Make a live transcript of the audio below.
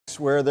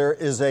Where there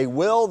is a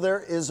will, there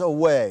is a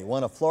way.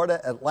 One of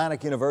Florida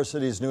Atlantic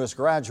University's newest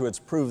graduates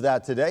proved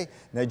that today.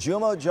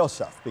 Juma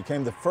Joseph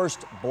became the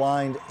first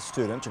blind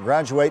student to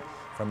graduate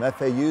from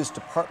FAU's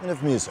Department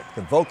of Music.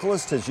 The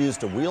vocalist has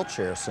used a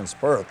wheelchair since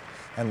birth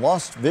and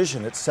lost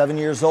vision at 7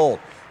 years old.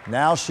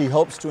 Now she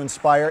hopes to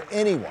inspire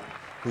anyone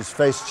who's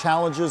faced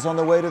challenges on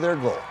the way to their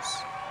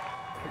goals.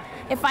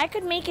 If I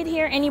could make it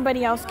here,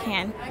 anybody else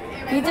can.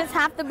 You just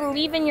have to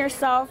believe in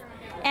yourself.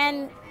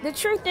 And the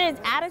truth is,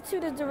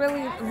 attitude is a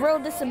real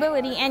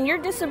disability, and your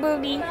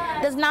disability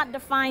does not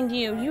define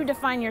you. You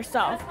define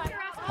yourself.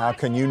 How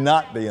can you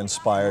not be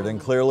inspired? And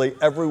clearly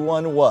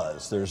everyone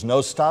was. There's no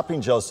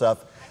stopping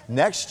Joseph.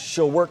 Next,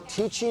 she'll work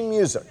teaching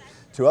music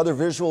to other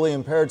visually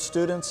impaired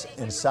students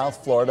in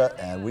South Florida,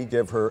 and we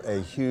give her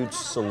a huge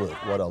salute.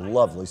 What a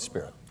lovely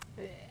spirit.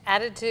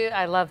 Attitude,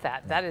 I love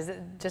that. That is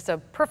just a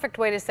perfect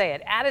way to say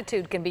it.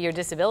 Attitude can be your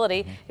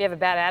disability. If you have a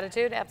bad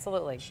attitude,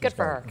 absolutely. Good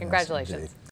for her. Congratulations.